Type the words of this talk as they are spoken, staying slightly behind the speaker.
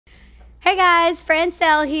Hey guys,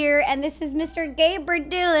 Francelle here, and this is Mr. Gabe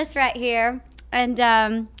Burdulis right here.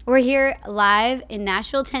 And we're here live in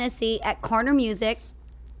Nashville, Tennessee at Corner Music,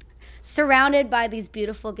 surrounded by these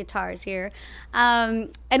beautiful guitars here.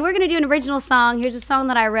 And we're going to do an original song. Here's a song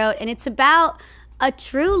that I wrote, and it's about a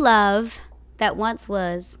true love that once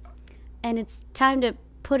was. And it's time to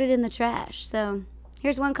put it in the trash. So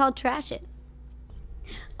here's one called Trash It.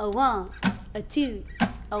 A one, a two,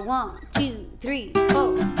 a 1, 2, 3,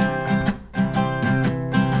 4.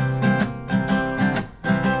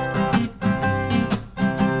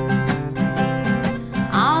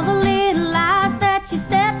 All the little lies that you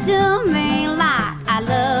said to me, like I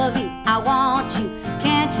love you, I want you,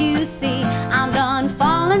 can't you see? I'm done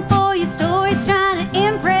falling for your stories, trying to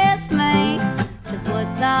impress me. 'Cause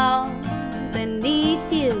what's all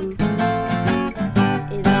beneath you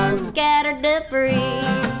is all scattered debris.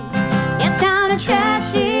 It's time to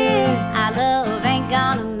trash it. Our love ain't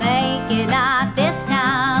gonna make it, not this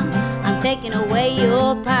time. I'm taking away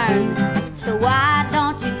your perm, so why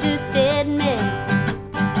don't you just admit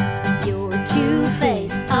you're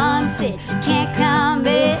two-faced, unfit, you can't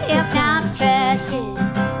commit. It's time to trash it.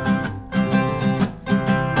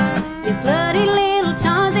 Your flirty little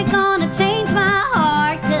charms ain't gonna change my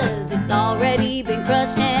heart, 'cause it's already been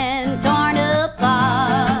crushed and torn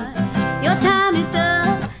apart. Your time is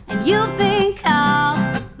up and you've been called.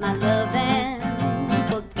 My love and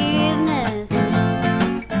forgiveness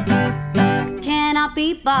cannot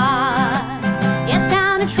be bought. It's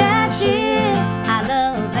time to trash it. Our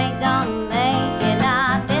love ain't gonna make it,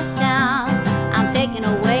 not this time. I'm taking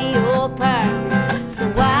away your perm, so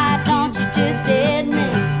why don't you just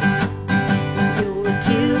admit you're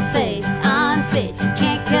two-faced, unfit, you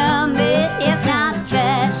can't commit. It's time to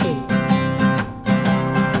trash it.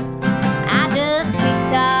 I just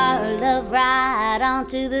kicked our love right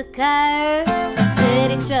onto the curb.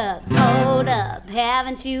 City truck, hold up,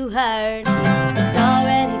 haven't you heard? It's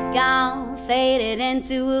already gone, faded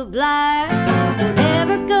into a blur. We'll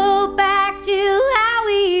never go back to how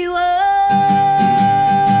we were.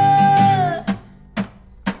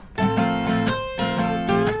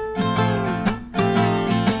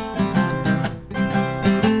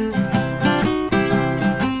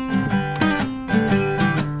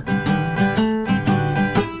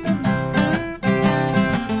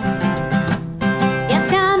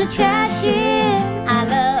 Trash it. Our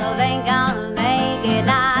love ain't gonna make it,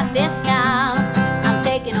 not this time. I'm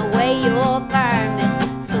taking away your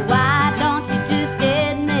permit, so why don't you just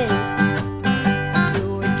admit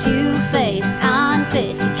you're two-faced,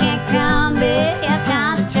 unfit, you can't commit. It's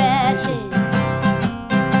time to trash it.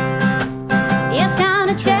 It's time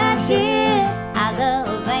to trash it. Our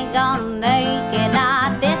love ain't gonna make it,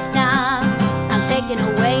 not this time. I'm taking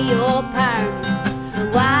away your permit, so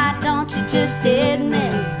why don't you just admit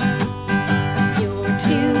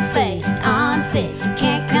two-faced, unfit, you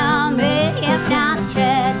can't commit. It's time to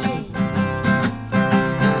trash it.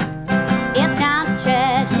 It's time to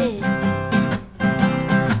trash it.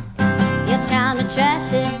 It's time to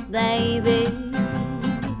trash it, baby.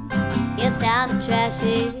 It's time to trash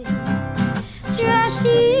it. Trash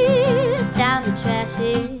it. Time to trash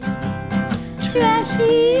it. Trash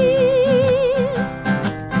it.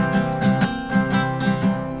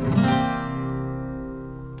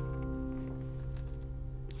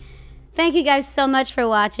 Thank you guys so much for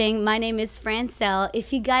watching. My name is Francelle.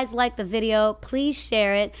 If you guys like the video, please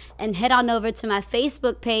share it and head on over to my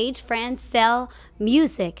Facebook page, Francelle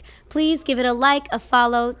Music. Please give it a like, a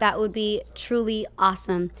follow. That would be truly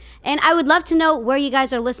awesome. And I would love to know where you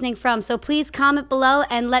guys are listening from. So please comment below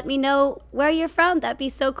and let me know where you're from. That'd be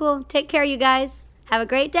so cool. Take care, you guys. Have a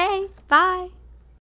great day. Bye.